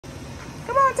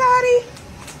Come on, Toddy.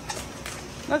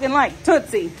 Looking like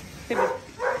Tootsie.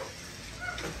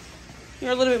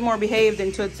 You're a little bit more behaved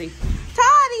than Tootsie.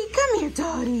 Toddy, come here,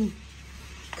 Toddy.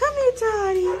 Come here,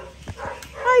 Toddy.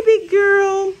 Hi, big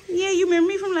girl. Yeah, you remember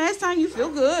me from last time. You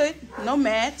feel good. No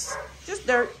mats, just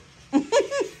dirt.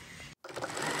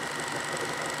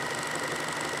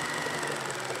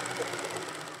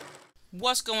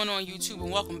 What's going on, YouTube,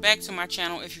 and welcome back to my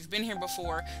channel. If you've been here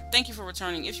before, thank you for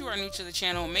returning. If you are new to the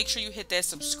channel, make sure you hit that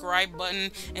subscribe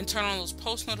button and turn on those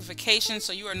post notifications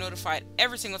so you are notified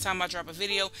every single time I drop a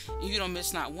video and you don't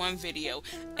miss not one video.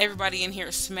 Everybody in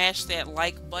here, smash that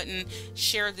like button,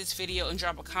 share this video, and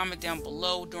drop a comment down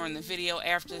below during the video,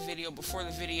 after the video, before the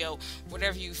video,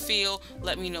 whatever you feel.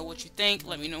 Let me know what you think.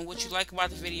 Let me know what you like about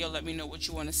the video. Let me know what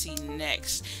you want to see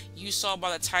next. You saw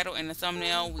by the title and the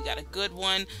thumbnail, we got a good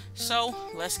one. So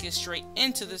let's get straight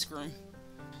into this groom.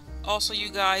 Also, you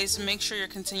guys, make sure you're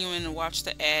continuing to watch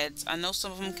the ads. I know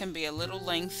some of them can be a little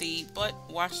lengthy, but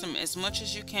watch them as much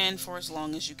as you can for as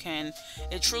long as you can.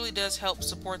 It truly does help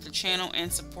support the channel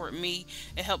and support me.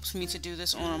 It helps me to do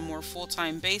this on a more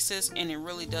full-time basis, and it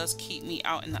really does keep me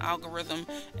out in the algorithm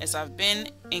as I've been,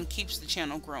 and keeps the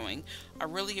channel growing. I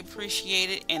really appreciate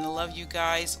it and I love you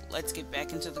guys. Let's get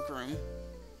back into the groom.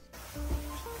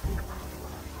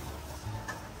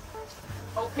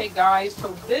 Okay guys, so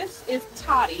this is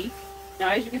Toddy.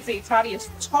 Now as you can see, Toddy is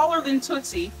taller than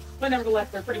Tootsie, but nevertheless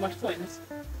they're pretty much twins.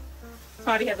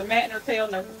 Toddy has a mat in her tail,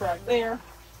 nothing right there.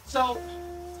 So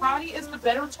Toddy is the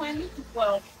better twin,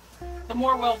 well, the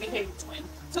more well-behaved twin.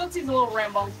 Tootsie's a little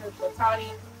rambunctious, but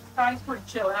Toddy's pretty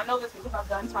chill. And I know this because I've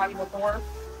done Toddy before.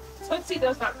 Tootsie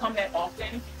does not come that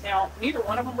often. Now, neither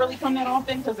one of them really come that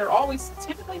often because they're always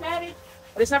typically matted,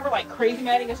 but it's never like crazy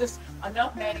matting. It's just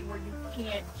enough matting where you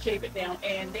can't shave it down,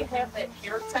 and they have that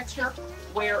hair texture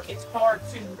where it's hard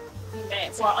to be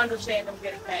matted, so I understand them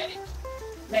getting matted.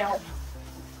 Now,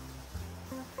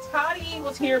 Toddy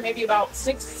was here maybe about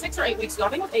six or 8 weeks ago. I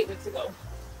think it was 8 weeks ago,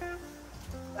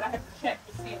 but I have to check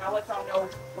to see, and I'll let y'all know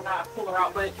when I pull her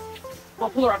out. But we'll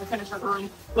pull her out to finish her groom.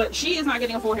 But she is not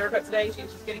getting a full haircut today.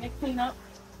 She's just getting a cleanup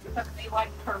because they like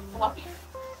her fluffy.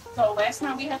 So last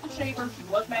time we had to shave her, she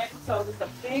was matted, so it's a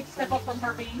big step up from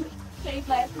her being shaved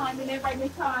last time, and everybody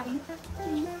Miss Toddy.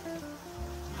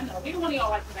 I know, neither one of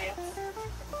y'all like the mats.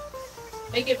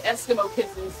 They give Eskimo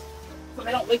kisses, so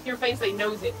they don't lick your face, they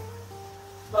nose it.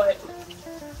 But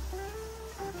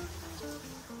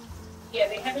yeah,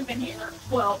 they haven't been here.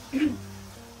 Well,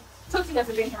 Tootsie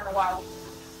hasn't been here in a while,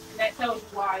 and that tells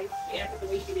you why she acted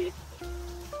the way she did,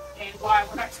 and why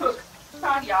when I took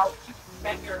Toddy out, she was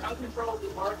back here uncontrollably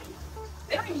barking.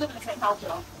 They don't even live in the same house,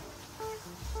 y'all.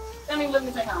 They don't even live in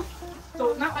the same house. So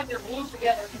it's not like they're glued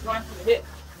together to join from the hip.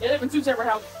 They live in two separate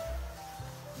houses.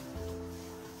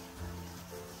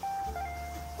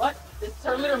 But it's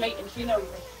her litter mate and she knows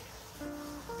it.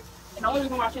 And the only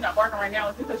reason why she's not barking right now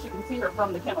is because she can see her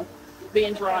from the kennel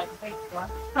being dry.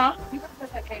 Huh?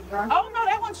 Oh no,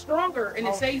 that one's stronger and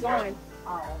it stays on.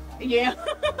 Oh, okay. Yeah.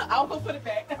 I'll go put it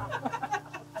back.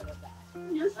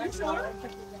 You're sure?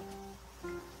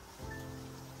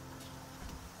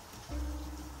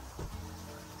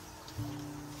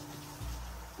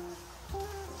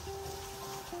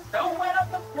 Don't wet up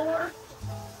the floor.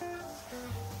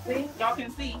 See, y'all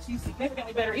can see she's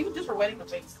significantly better, even just for wetting the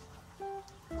face.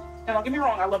 Now, don't get me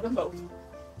wrong, I love them both.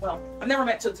 Well, I've never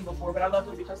met Tootsie before, but I love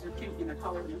them because they're cute and they're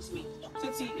colored and they're sweet.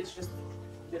 Tootsie is just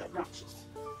a bit obnoxious,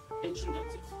 and she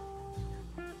knows it.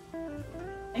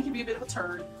 And can be a bit of a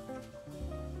turd.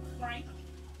 Right?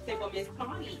 Say, well, Miss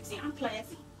Connie, see, I'm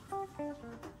classy.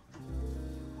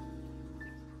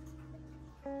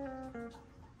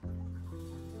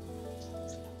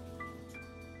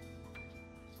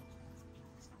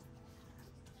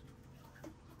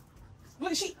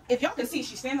 Well, if y'all can see,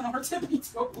 she's standing on her tippy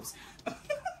toes.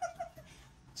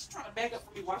 She's trying to back up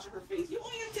for me washing her face. You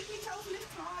on your tippy toes, Miss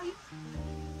Connie?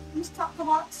 Miss Top the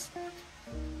Box.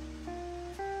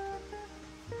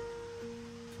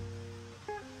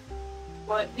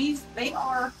 But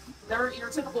they're your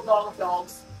typical dog of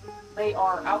dogs. They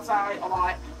are outside a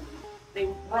lot. They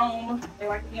roam. They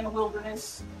like to be in the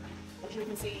wilderness, as you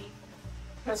can see.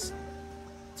 Because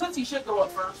Tootsie should go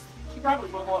up first. She probably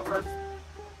will go up first.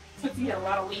 Tootsie had a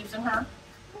lot of leaves in her.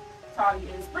 Toddy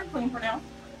is pretty clean for now.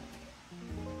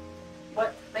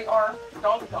 But they are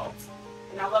dog dogs.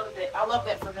 And I love that. I love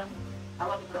that for them. I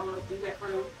love that they'll do that for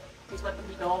them. Just let them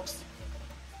be dogs.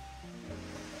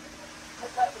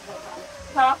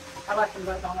 Huh? I like them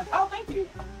both on it. Oh, thank you.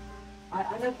 I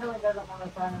just really doesn't want to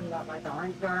find them that like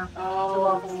orange there.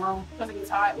 Oh, because it gets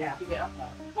hot? Yeah. Yeah.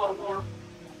 Well, warm.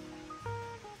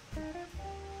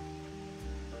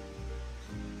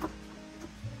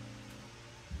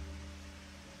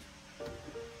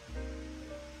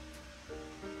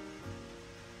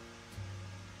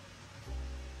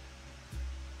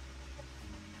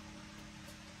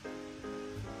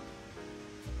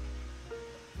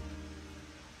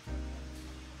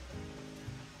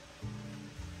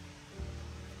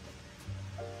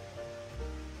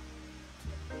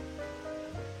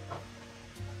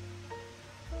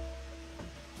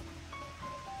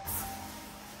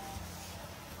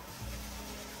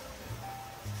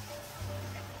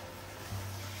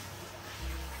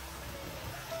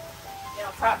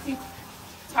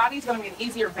 Toddy's going to be an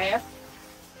easier bath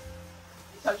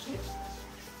because she's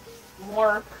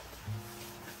more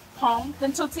calm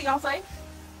than Tootsie, I'll say.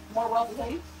 More well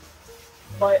behaved.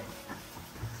 But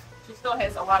she still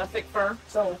has a lot of thick fur,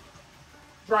 so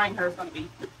drying her is going to be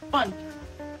fun.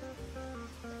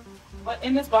 But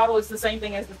in this bottle, it's the same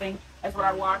thing as what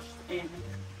I washed in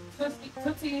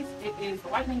Tootsie's. It is the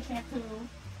whitening shampoo.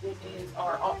 It is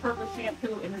our all-purpose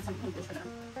shampoo, and it's some conditioner.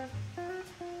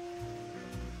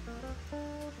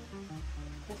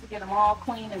 Just to get them all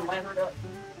clean and lathered up.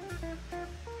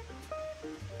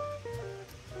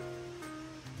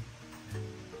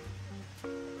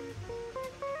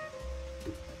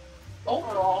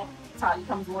 Overall, Toddy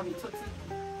comes more than Tootsie.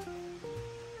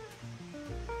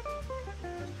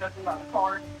 Just judging by the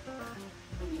card.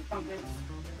 And the compass.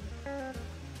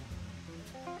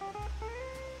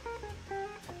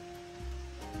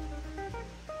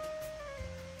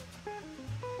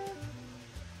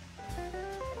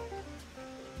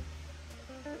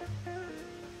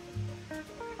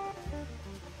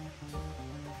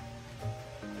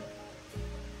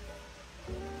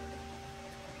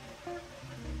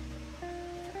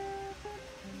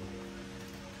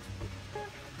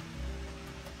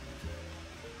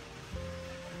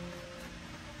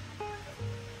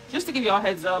 Just to give y'all a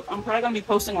heads up, I'm probably going to be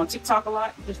posting on TikTok a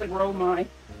lot, just to grow my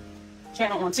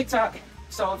channel on TikTok.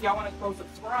 So if y'all want to go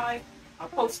subscribe, I'll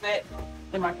post that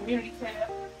in my community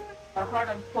tab. I'm probably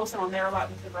going to be posting on there a lot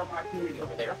just to grow my community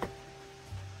over there.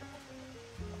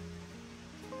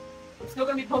 I'm still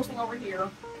going to be posting over here.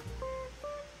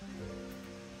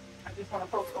 I just want to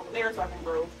post over there so I can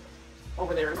grow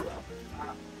over there as well.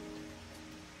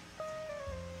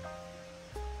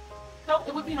 So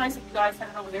it would be nice if you guys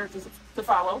headed over there to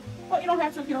follow, but you don't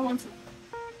have to if you don't want to.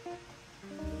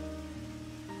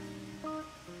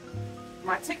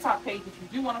 My TikTok page, if you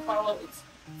do want to follow, it's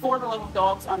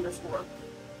 _for_the_love_of_dogs_.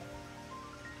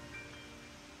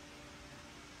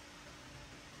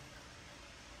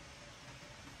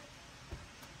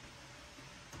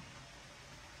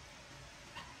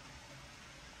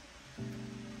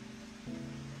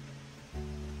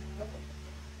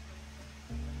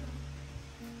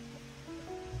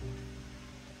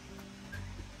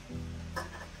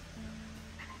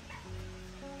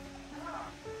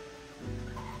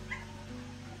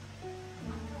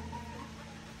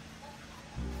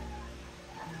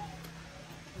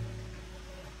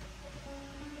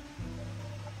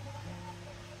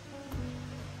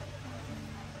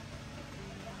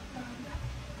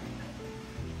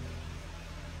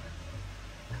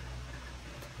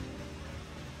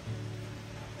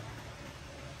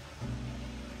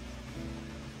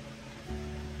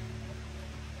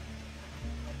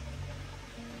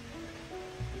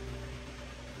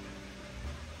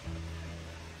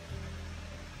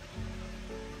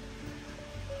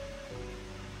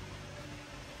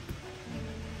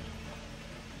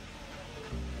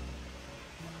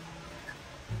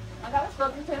 I got a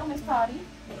struggle tail, Miss Toddy.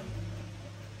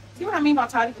 See what I mean by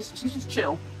Toddy? She's just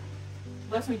chill.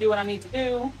 She lets me do what I need to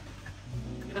do.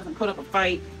 She doesn't put up a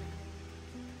fight.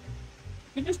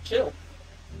 She just chill.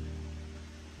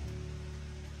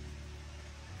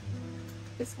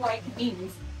 It's like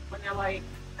memes when they're like,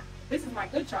 this is my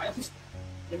good child,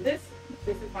 and this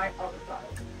is my other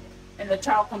child. And the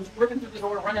child comes ripping through the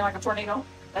door, running like a tornado.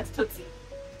 That's Tootsie.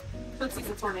 Tootsie's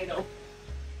a tornado.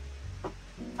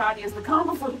 Toddy is the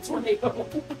combo for the tornado.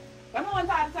 Come on,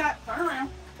 Toddy, turn around.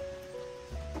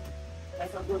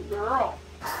 That's a good girl.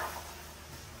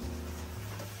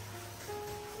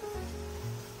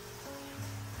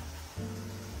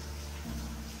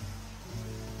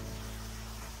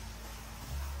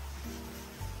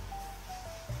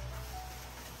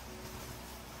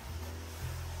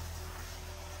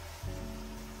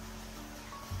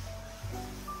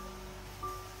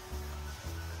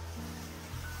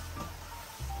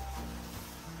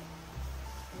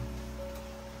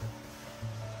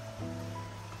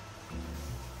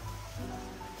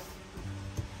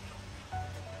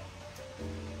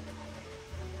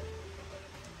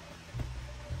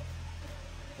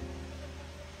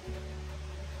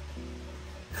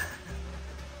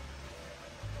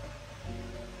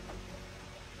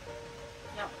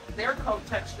 Their coat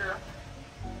texture,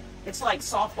 it's like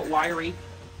soft but wiry.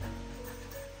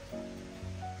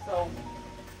 So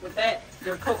with that,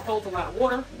 their coat holds a lot of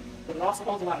water, but it also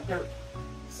holds a lot of dirt.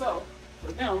 So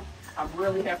for them, I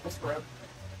really have to scrub.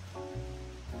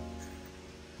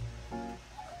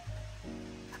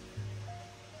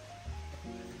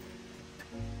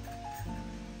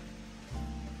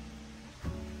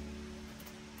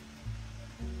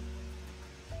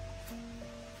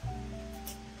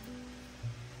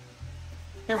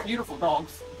 They're beautiful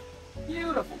dogs.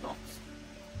 Beautiful dogs.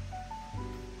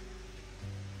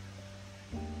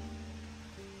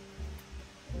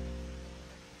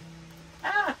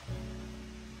 Ah!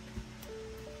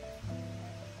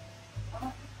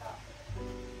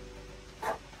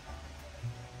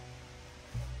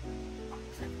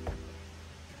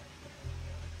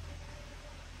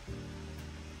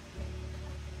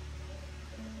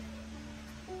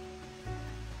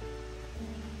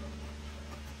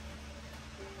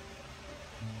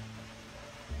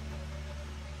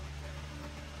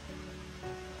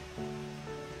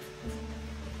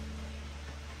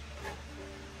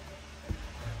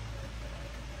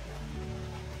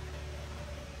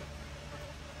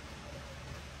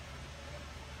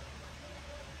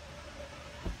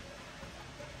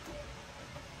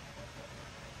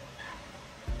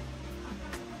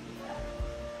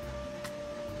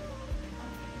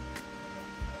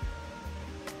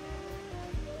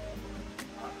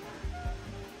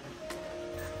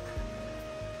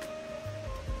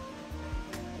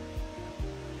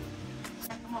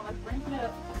 Come on, let's bring it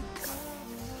up.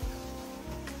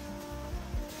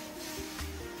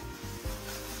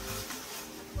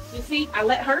 You see, I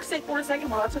let her sit for a second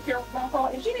while I took care of the phone call,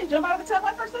 and she didn't jump out of the tub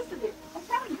like her sister did. I'm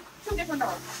telling you, two different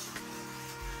dogs.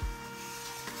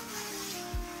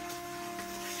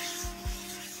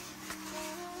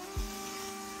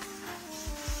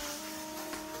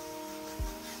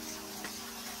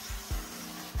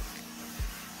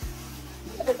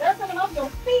 Look at they're coming off your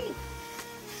feet.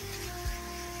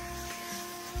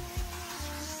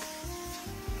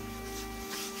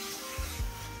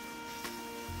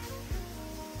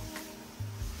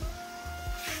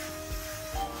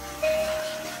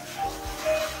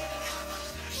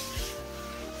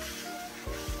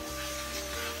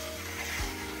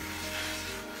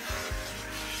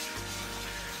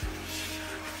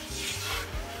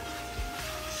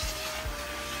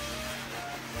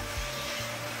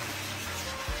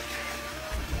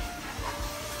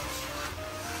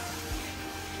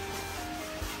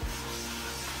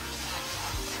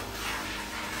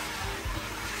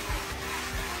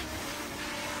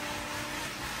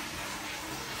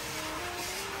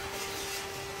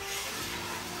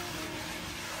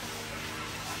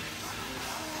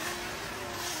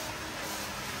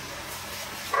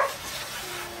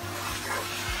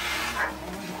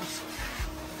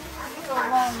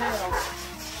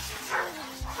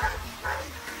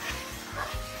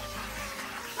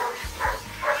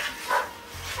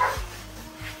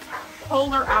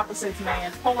 Polar opposites,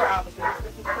 man. Polar opposites.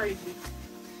 This is crazy.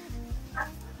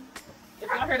 If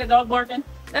y'all hear the dog barking,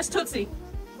 that's Tootsie.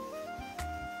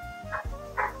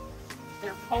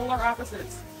 They're polar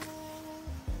opposites.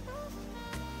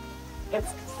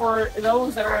 It's for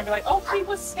those that are going to be like, oh, she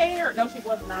was scared. No, she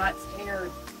was not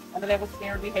scared. I know that was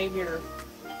scared behavior.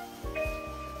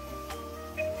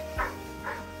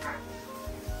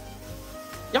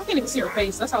 Y'all can't even see her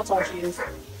face. That's how tall she is.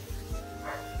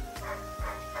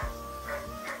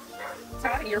 It's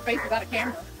out of your face without a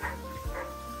camera.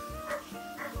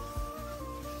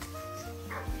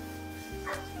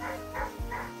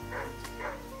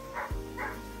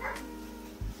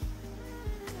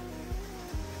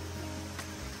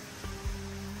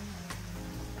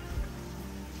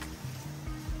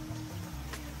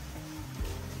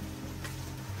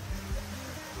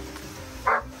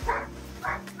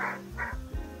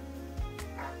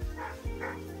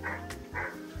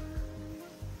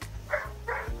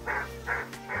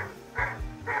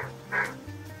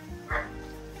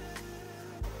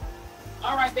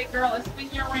 All right, big girl, let's spin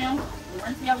you around.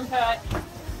 Rinse the other side.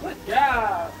 Good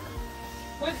job.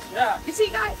 Good job. You see,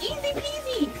 guys, easy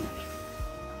peasy.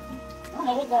 I don't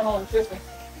know what's going on with this one.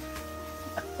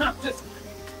 I'm just,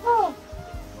 oh.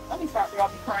 Let me stop y'all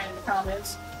be crying in the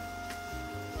comments.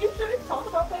 You shouldn't talk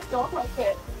about that dog like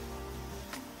that.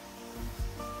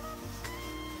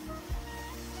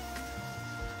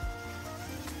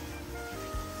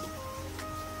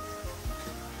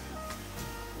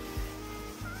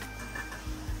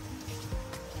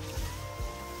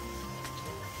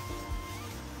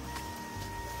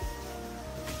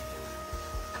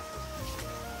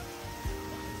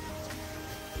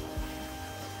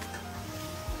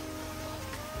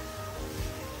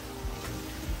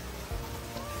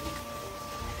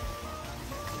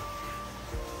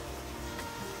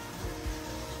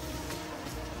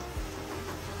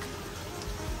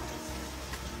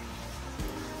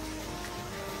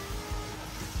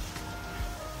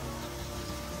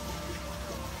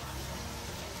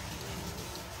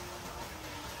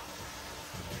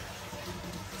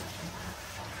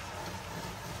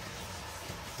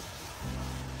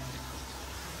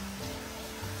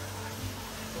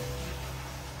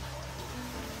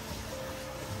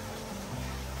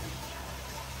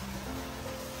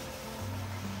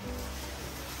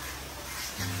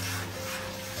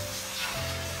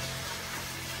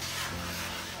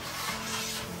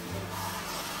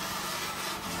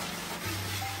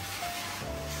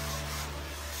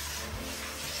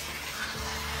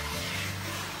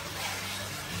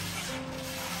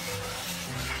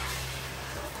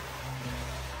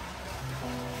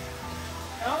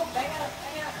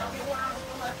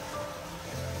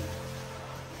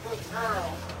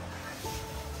 Girl.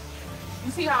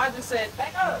 You see how I just said,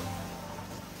 back up?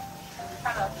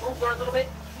 Kind of moved her a little bit.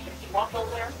 She walked over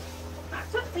there. Not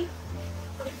Tootsie.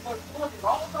 Tootsie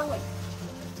all over her way.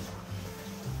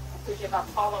 Tootsie about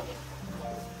to fall over.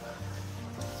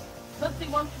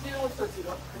 Tootsie wants to do what Tootsie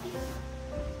wants to do.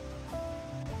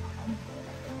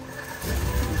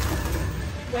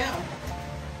 Well.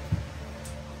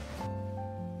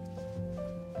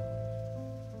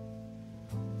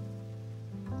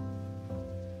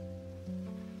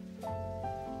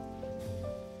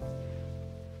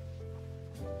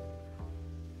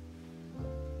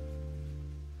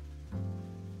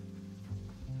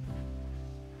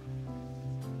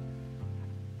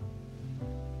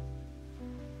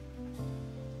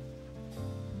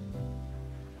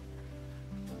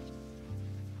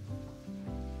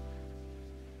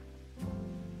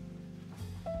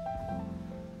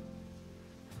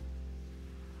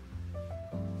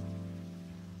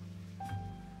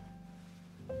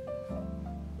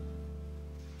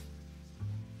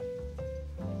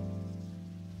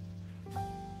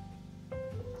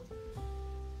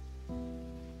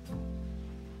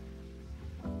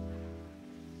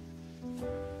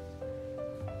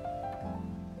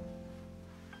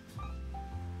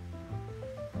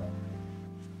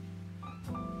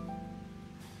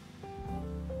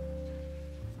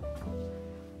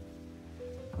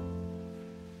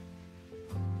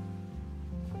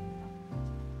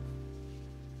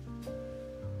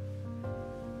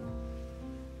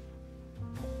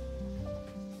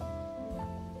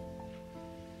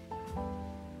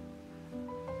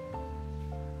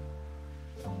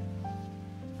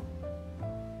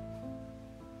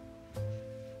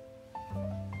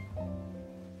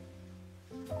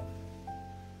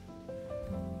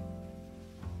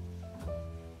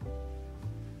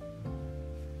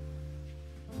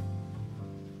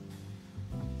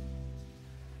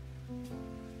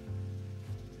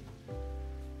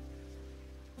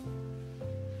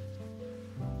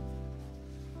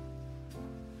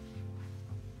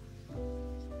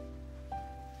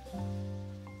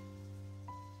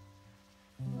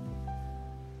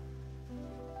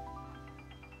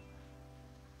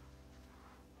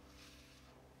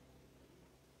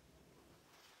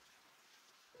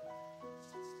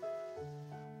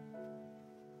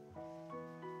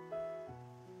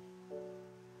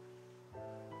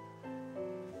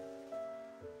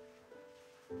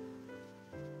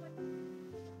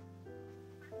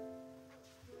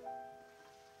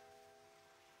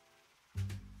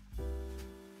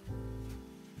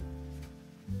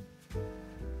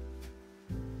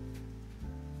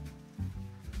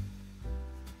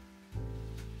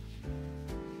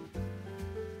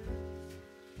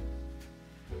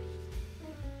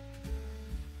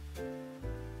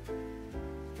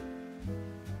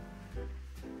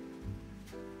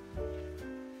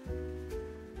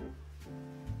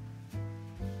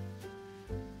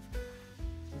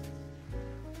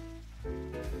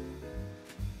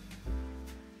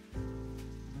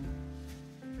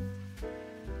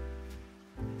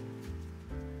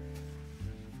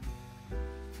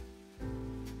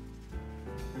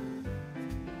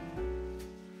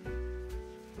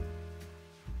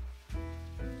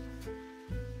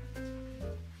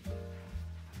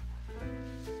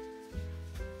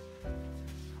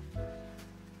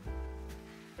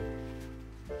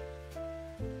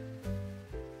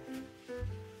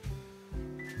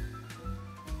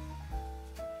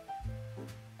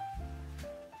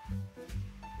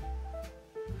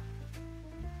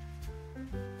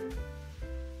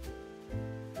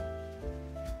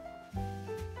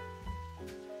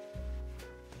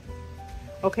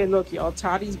 Okay, look, y'all,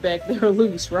 Tottie's back there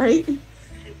loose, right?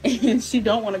 And she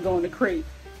don't want to go in the crate.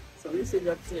 So let me see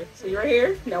up there. See right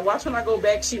here? Now watch when I go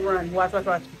back, she run. Watch, watch,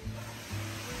 watch.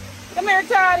 Come here,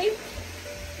 Toddy.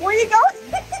 Where you going?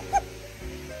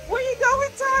 Where you going,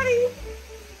 Toddy?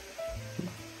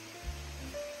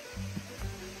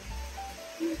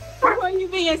 Are you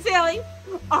being silly?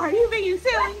 Are you being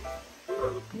silly?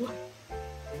 What?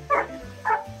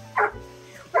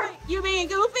 You being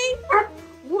goofy?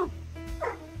 What?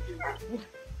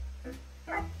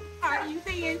 Are you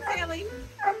being silly?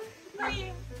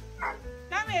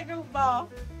 Come here, goofball.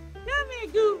 Come here,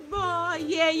 goofball.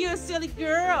 Yeah, you're a silly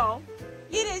girl.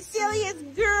 You're the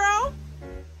silliest girl.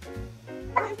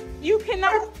 You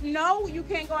cannot. No, you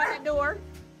can't go out that door.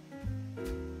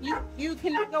 You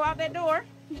cannot go out that door.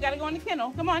 You gotta go in the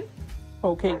kennel. Come on.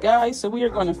 Okay, guys. So we are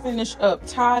going to finish up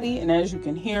Toddy, and as you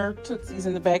can hear, Tootsie's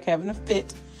in the back having a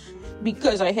fit.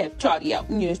 Because I had Toddy out.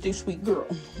 Yes, this sweet girl.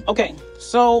 Okay,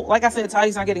 so like I said,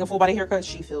 Toddy's not getting a full body haircut.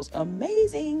 She feels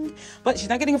amazing. But she's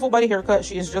not getting a full body haircut.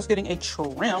 She is just getting a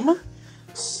trim.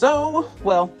 So,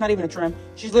 well, not even a trim.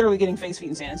 She's literally getting face, feet,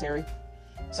 and sanitary.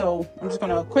 So I'm just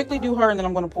going to quickly do her, and then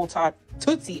I'm going to pull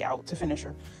Tootsie out to finish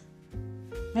her.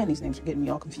 Man, these names are getting me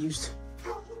all confused.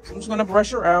 So I'm just going to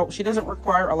brush her out. She doesn't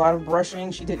require a lot of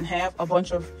brushing. She didn't have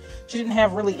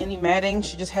really any matting.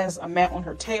 She just has a mat on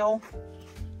her tail.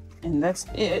 And that's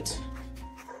it.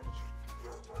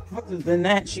 Other than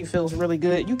that, she feels really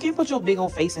good. You can't put your big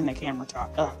old face in the camera,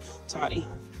 Toddy.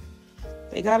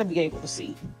 They got to be able to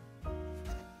see.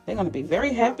 They're going to be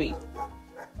very happy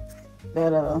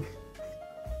that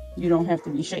you don't have to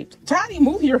be shaved. Toddy,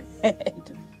 move your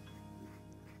head.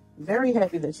 Very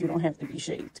happy that you don't have to be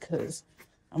shaved, because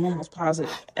I'm almost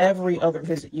positive every other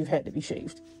visit you've had to be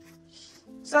shaved.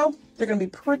 So they're going to be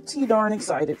pretty darn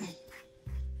excited.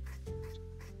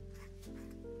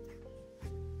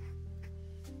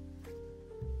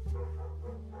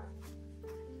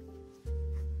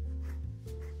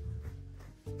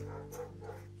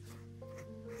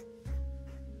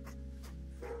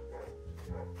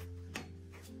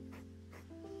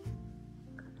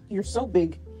 You're so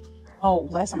big. Oh,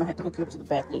 last time I had to hook you up to the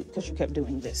back loop because you kept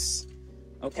doing this.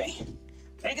 Okay.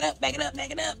 Back it up, back it up, back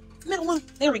it up. Middle one.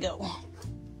 There we go.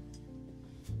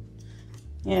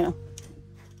 Yeah.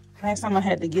 Last time I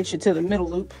had to get you to the middle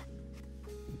loop.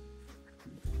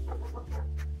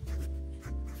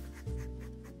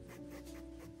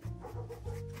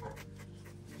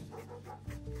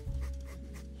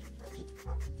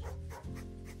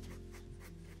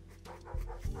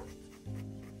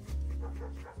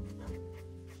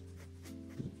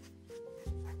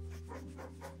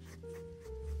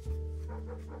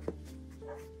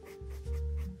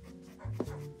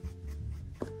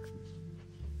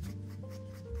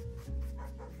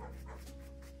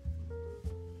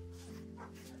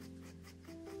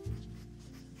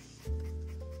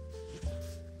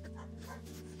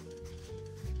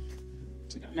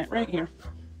 Got that right here.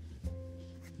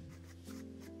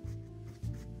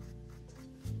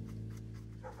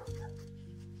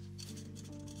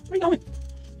 Where are you going?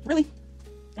 Really?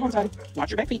 Come on, Toddy.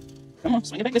 Watch your back feet. Come on,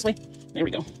 swing it back this way. There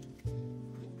we go.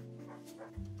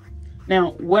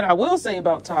 Now, what I will say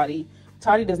about Toddy,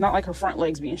 Toddy does not like her front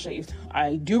legs being shaved.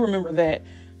 I do remember that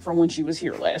from when she was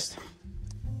here last.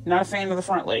 Not a fan of the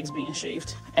front legs being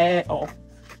shaved at all.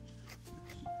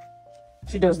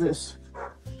 She does this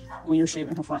when you're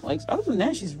shaving her front legs. Other than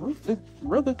that, she's a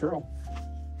real good girl.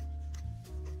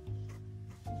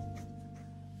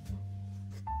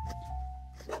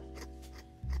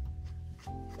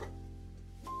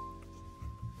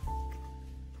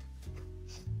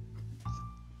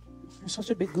 You're such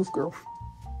a big goof girl.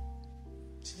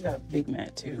 She's got a big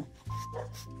mat too.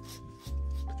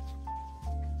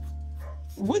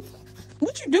 What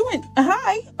you doing?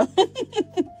 Hi.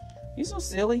 You're so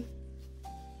silly.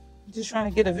 Just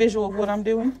trying to get a visual of what I'm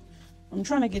doing. I'm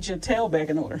trying to get your tail back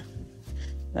in order.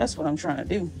 That's what I'm trying to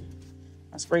do.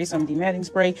 I spray some dematting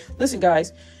spray. Listen,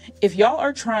 guys, if y'all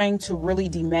are trying to really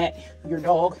demat your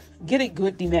dog, get a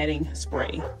good dematting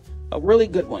spray. A really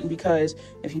good one, because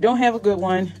if you don't have a good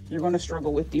one, you're going to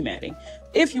struggle with dematting.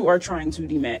 If you are trying to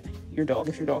demat your dog,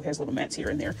 if your dog has little mats here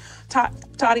and there.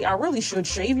 Toddy, I really should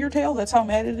shave your tail. That's how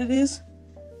matted it is.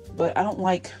 But I don't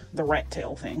like the rat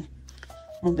tail thing.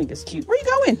 I don't think it's cute. Where you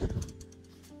going?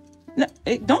 No,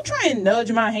 don't try and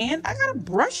nudge my hand. I gotta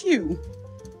brush you.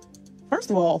 First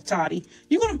of all, Toddy,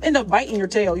 you're gonna end up biting your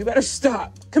tail. You better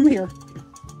stop. Come here.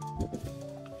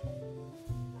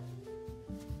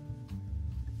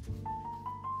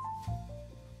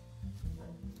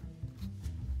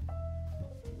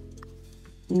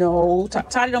 No,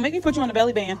 Toddy, don't make me put you on the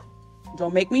belly band.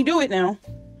 Don't make me do it now.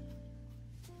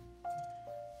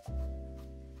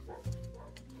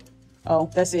 Oh,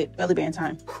 that's it. Belly band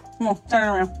time. Come on, turn it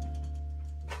around.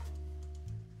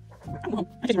 Come on,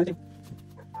 I take you right there.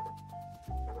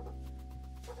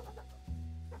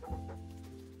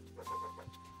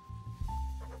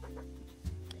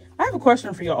 I have a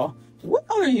question for y'all. What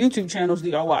other YouTube channels do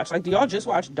y'all watch? Like, do y'all just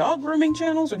watch dog grooming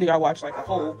channels, or do y'all watch like a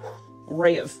whole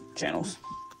array of channels?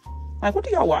 Like, what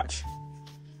do y'all watch?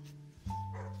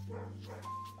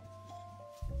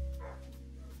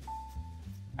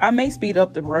 I may speed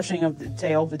up the brushing of the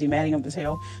tail, the dematting of the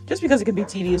tail, just because it can be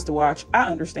tedious to watch. I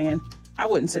understand. I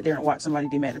wouldn't sit there and watch somebody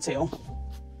demat a tail.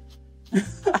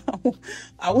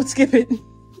 I would skip it.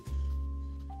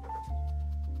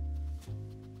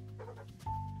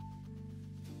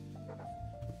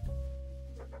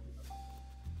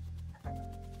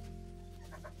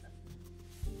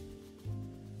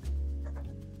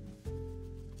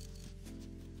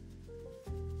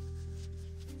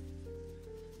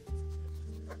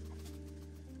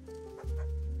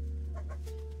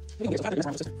 We can get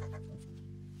some sister.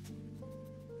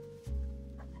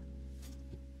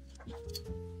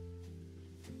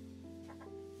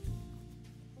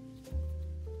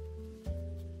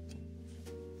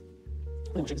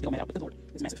 I wish I could go mat out, but the Lord,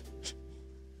 it's massive.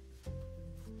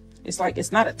 It's like,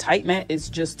 it's not a tight mat, it's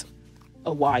just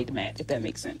a wide mat, if that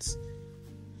makes sense.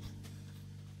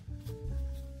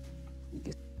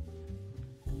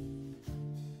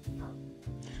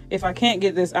 If I can't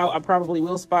get this out, I probably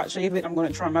will spot shave it. I'm going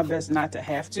to try my best not to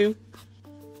have to.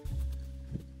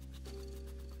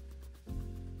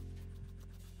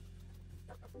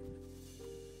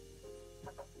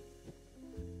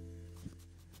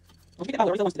 Let's get the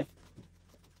other ones today.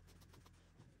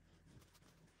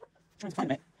 I'm trying to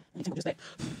find a mat. I think just that.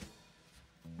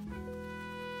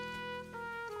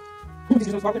 These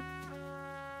are those farther.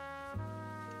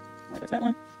 Right, that's that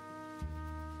one.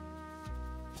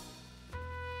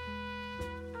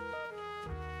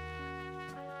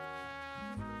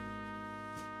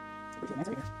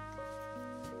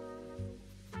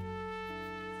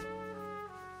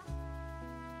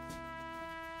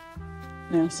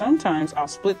 Now sometimes I'll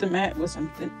split the mat with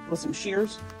some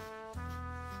shears.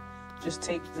 Just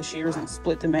take the shears and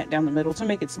split the mat down the middle to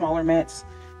make it smaller mats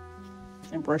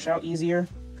and brush out easier.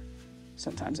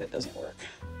 Sometimes that doesn't work.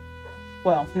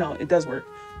 Well, no, it does work.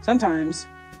 Sometimes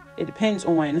it depends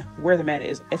on where the mat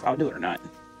is, if I'll do it or not.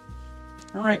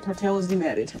 All right, her tail is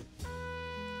dematted.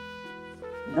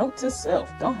 Note to self,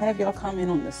 don't have y'all come in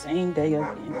on the same day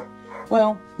again.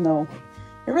 Well, no,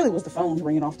 it really was the phone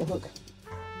ringing off the hook.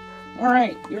 All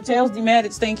right, your tail's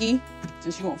dematted, Stinky,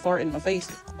 since you won't fart in my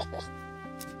face.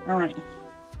 All right,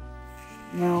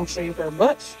 now shave her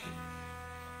butt.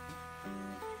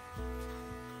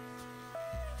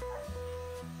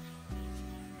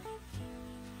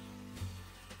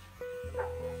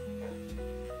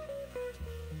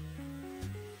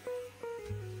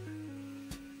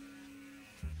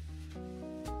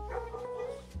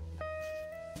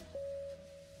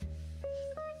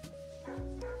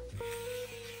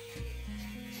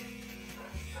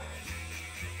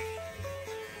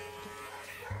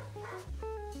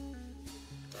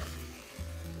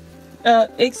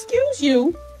 Excuse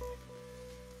you.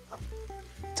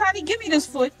 Toddy, give me this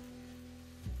foot.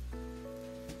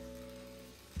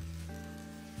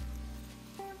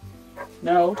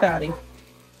 No, Toddy.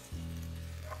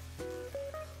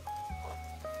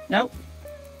 Nope.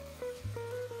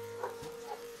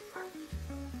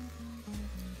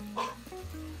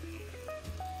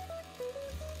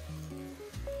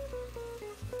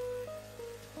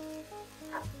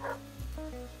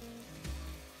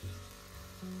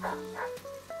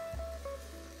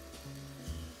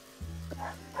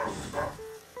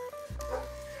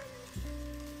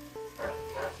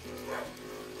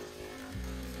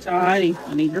 Toddy,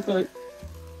 I need your foot.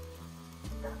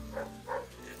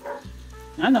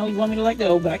 I know you want me to let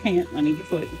go, but I can't. I need your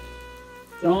foot.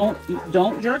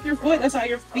 Don't jerk your foot. That's how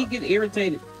your feet get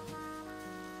irritated.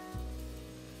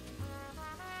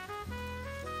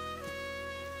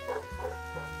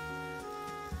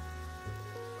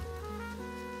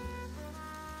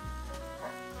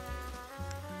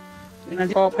 And I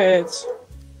do all pads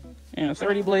and a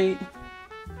 30 blade.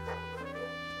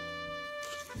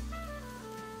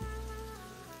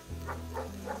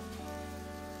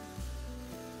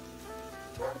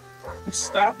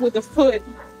 Stop with the foot.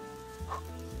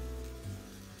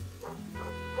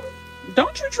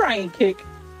 Don't you try and kick.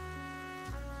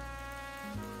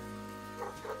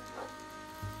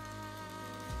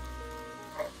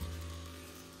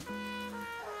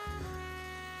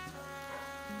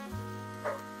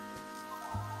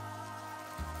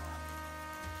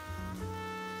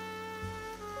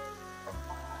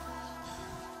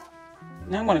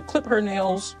 Now I'm going to clip her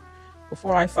nails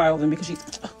before I file them because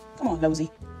she's... Oh, come on,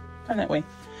 nosy. Turn that way.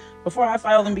 Before I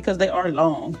file them because they are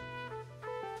long.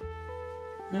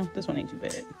 No, this one ain't too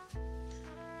bad.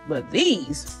 But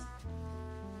these...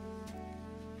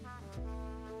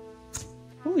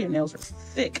 Ooh, your nails are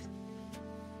thick.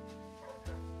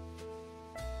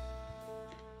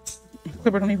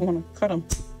 Clipper don't even want to cut them.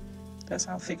 That's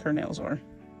how thick her nails are.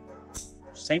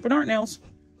 St. Bernard nails.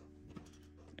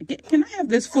 Can I have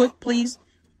this foot, please?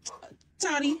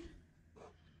 Toddy.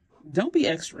 Don't be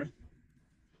extra.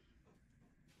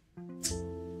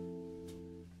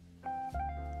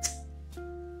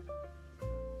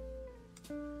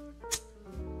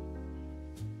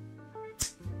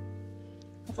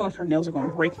 I feel like her nails are going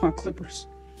to break my clippers.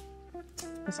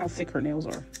 That's how thick her nails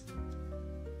are.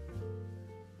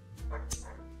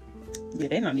 Yeah,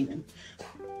 they're not even.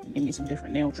 Give me some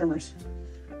different nail trimmers.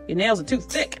 Your nails are too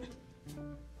thick.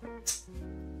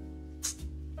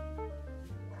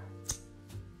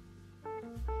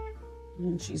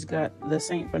 And she's got the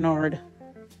St. Bernard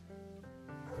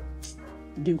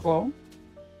dew claw.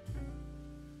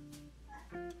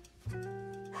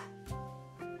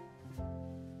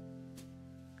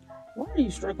 Why are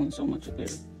you struggling so much up there?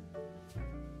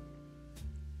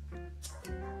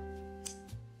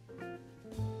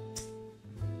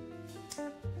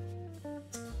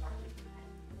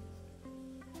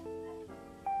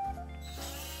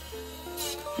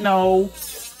 No.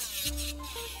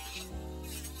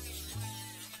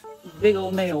 Big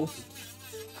old nails.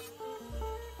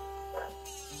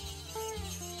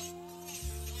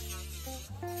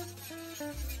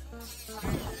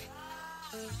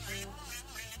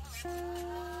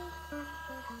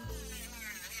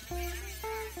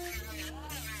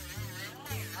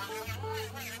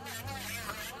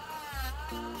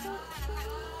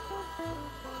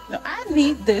 Now I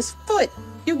need this foot.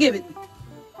 You give it.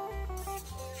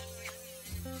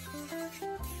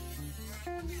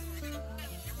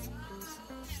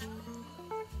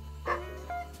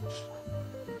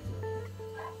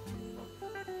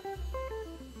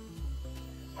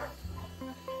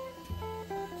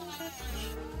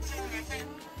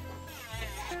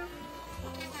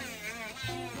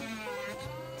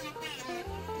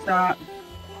 Stop.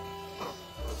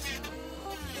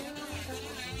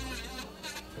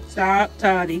 Stop,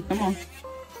 Toddy. Come on.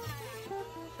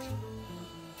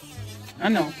 I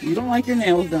know, you don't like your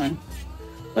nails done.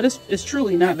 But it's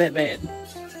truly not that bad.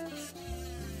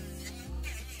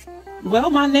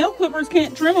 Well, my nail clippers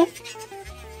can't trim them.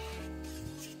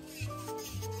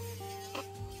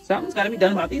 Something's got to be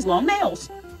done about these long nails.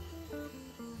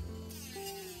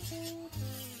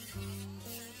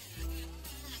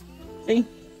 See?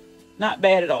 Not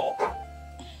bad at all.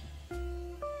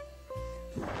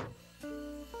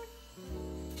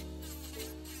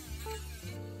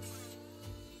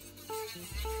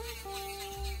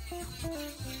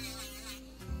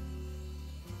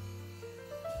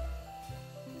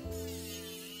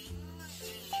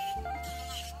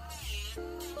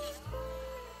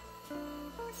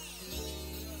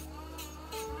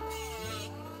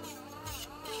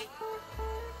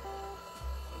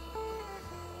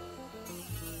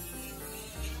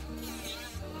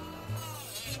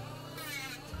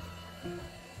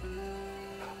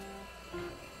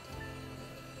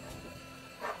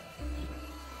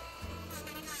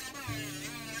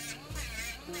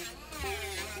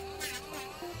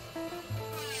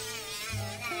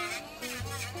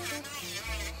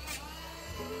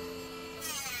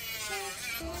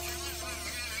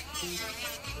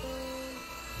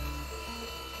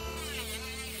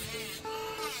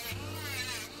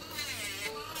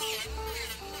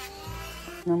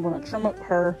 I'm going to trim up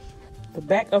the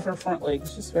back of her front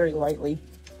legs just very lightly.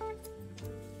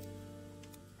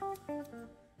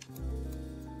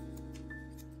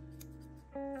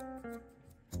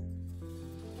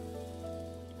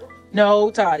 No,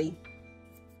 Toddy.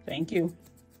 Thank you.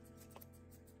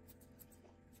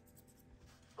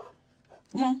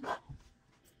 Come on.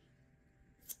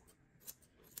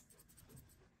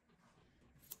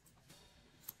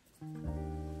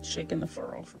 Shaking the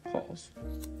fur off her paws.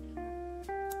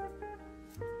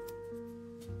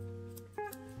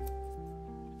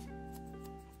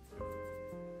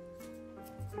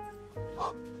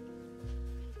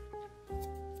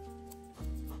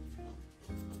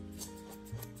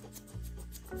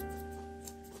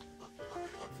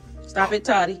 Stop it,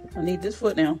 Toddy. I need this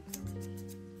foot now.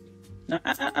 No,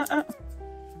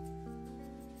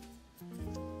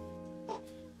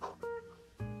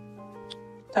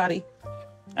 Toddy,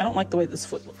 I don't like the way this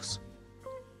foot looks.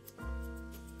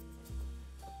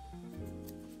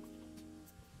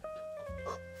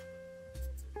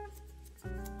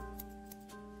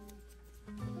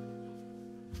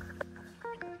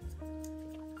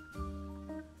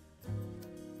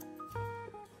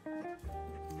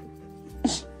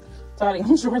 Toddy,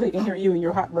 I'm sure they can hear you and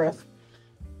your hot breath.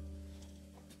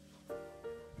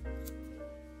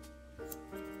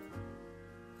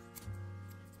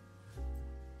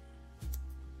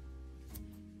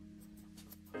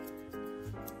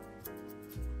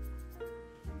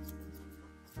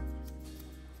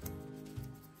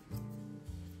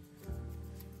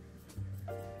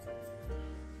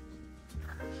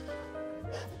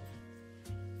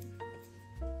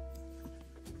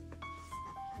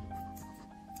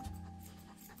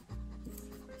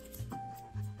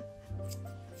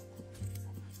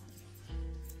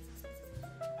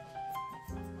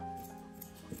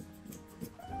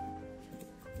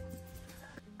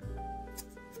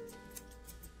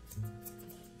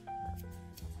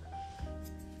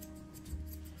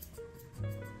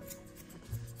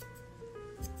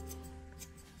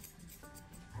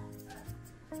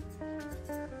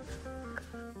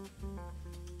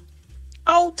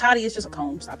 Oh, Toddy, it's just a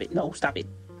comb. Stop it. No, stop it.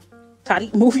 Toddy,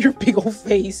 move your big old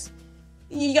face.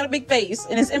 You got a big face,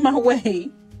 and it's in my way.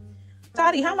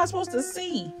 Toddy, how am I supposed to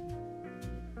see?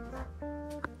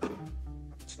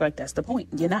 It's like, that's the point.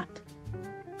 You're not.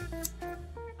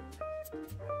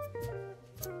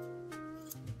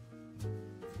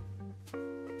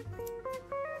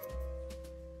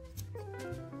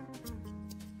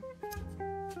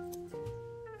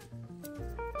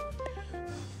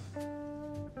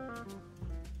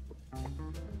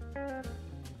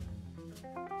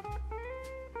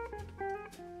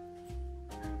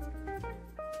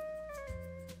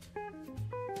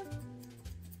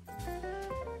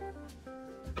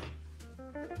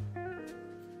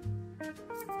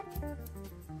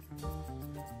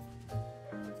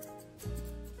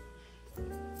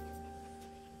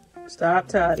 Stop,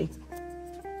 Toddy.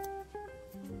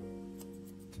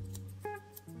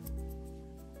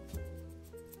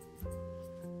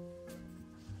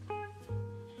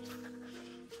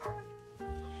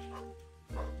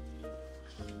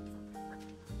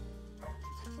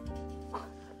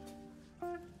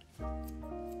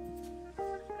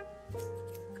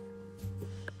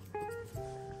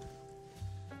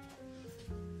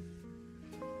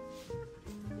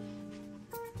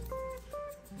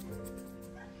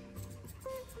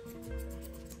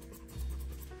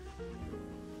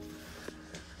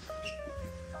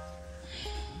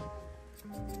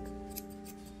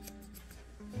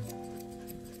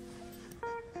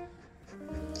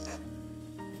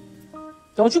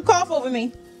 Don't you cough over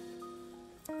me.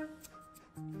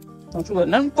 Don't you let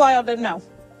nothing fly out of that mouth.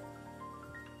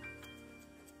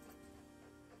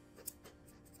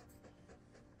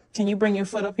 Can you bring your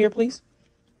foot up here, please?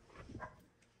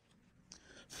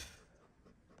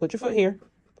 Put your foot here.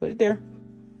 Put it there.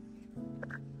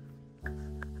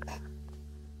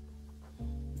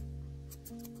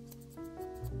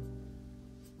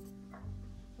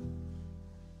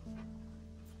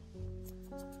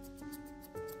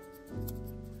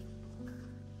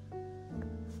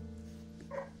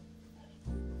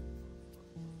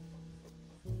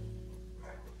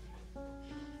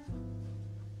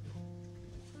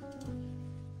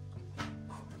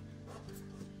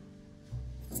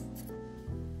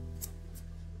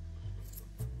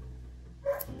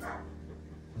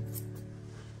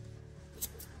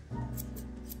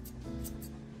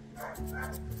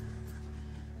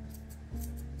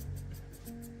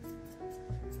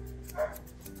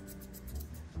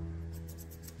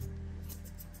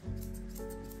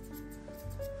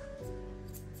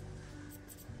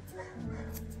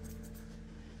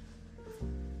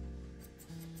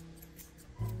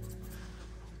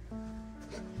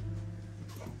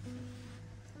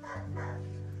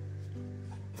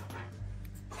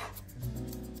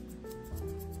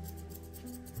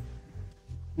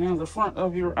 Now the front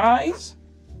of your eyes.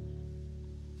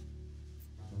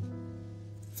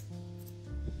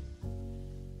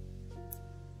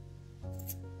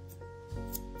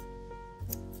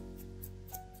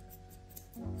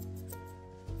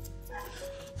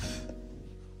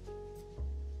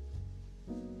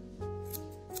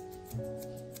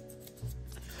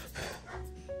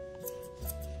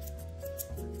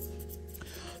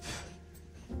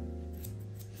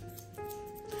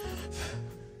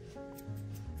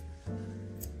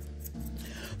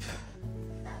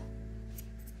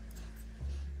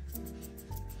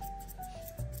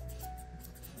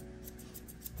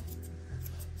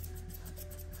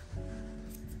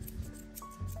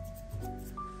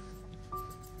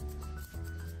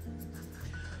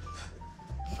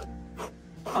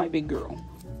 Hi, big girl.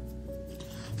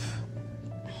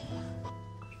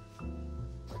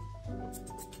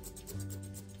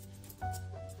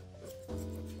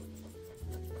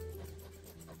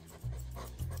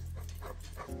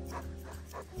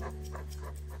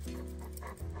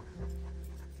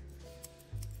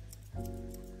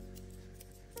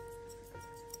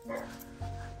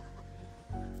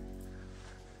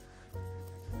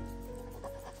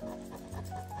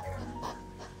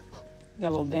 Got a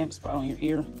little damp spot on your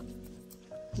ear.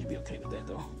 You'll be okay with that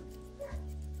though.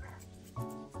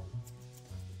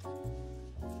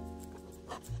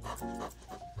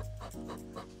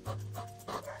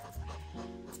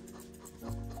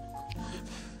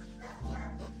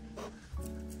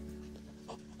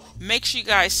 Make sure you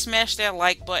guys smash that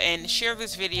like button, share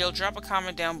this video, drop a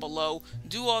comment down below,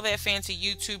 do all that fancy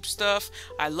YouTube stuff.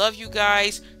 I love you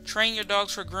guys. Train your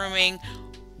dogs for grooming.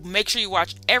 Make sure you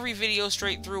watch every video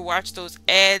straight through. Watch those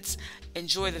ads.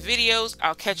 Enjoy the videos.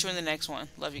 I'll catch you in the next one.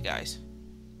 Love you guys.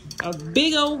 A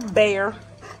big old bear.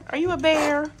 Are you a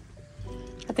bear?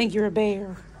 I think you're a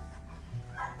bear.